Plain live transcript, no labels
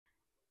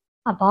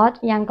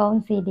About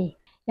Yangon City.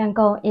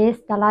 Yangon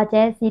is the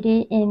largest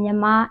city in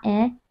Myanmar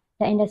and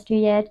the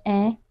industrial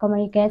and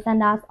communication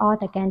centers of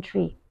the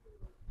country.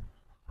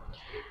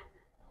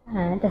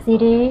 The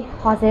city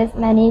houses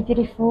many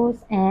beautiful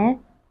and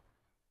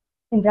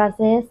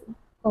impressive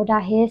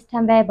Buddhist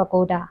temple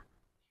pagoda,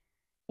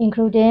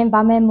 including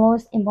Burma's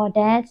most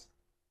important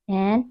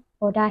and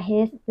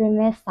Buddhist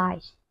pilgrimage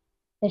site,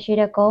 the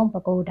Shiragong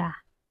Pagoda.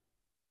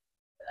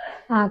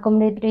 A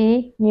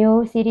completely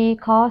new city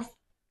called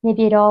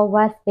Naypyidaw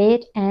was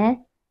built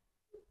and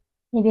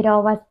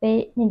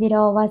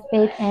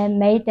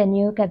made the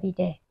new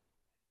capital.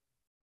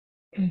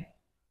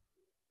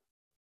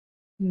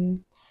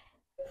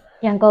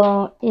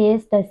 Yangon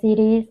is the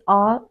city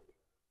of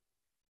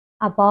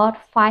about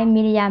 5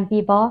 million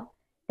people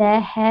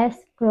that has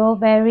grown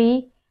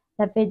very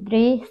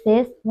rapidly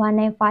since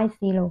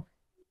 1950.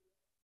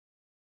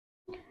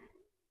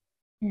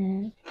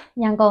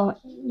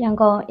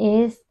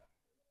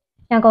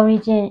 Yangon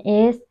region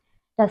is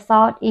the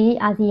Southeast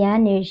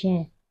Asian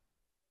nation,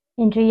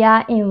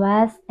 India in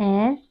west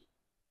and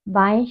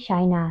by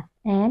China,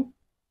 and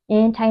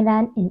in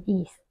Thailand in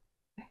east.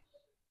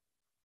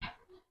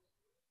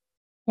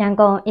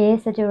 Yangon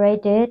is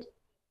situated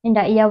in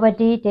the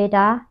Irrawaddy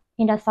Delta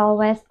in the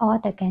southwest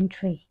of the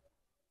country.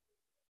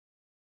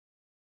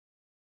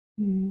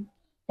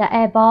 The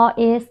airport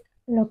is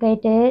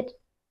located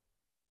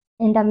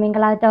in the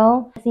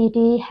Mingladong. The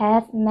city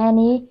has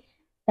many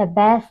the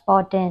best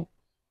sporting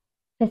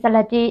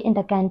facilities in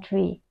the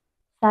country,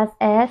 such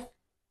as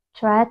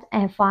track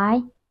and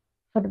field,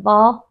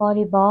 football,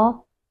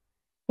 volleyball,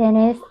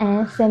 tennis,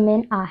 and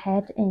swimming are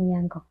held in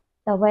Yangon.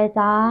 The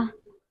weather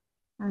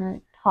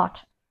hot.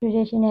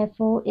 Traditional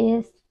food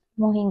is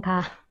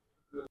mohinka.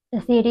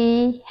 The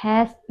city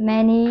has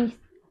many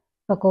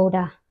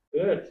pagoda.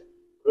 Good,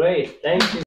 great, thank you.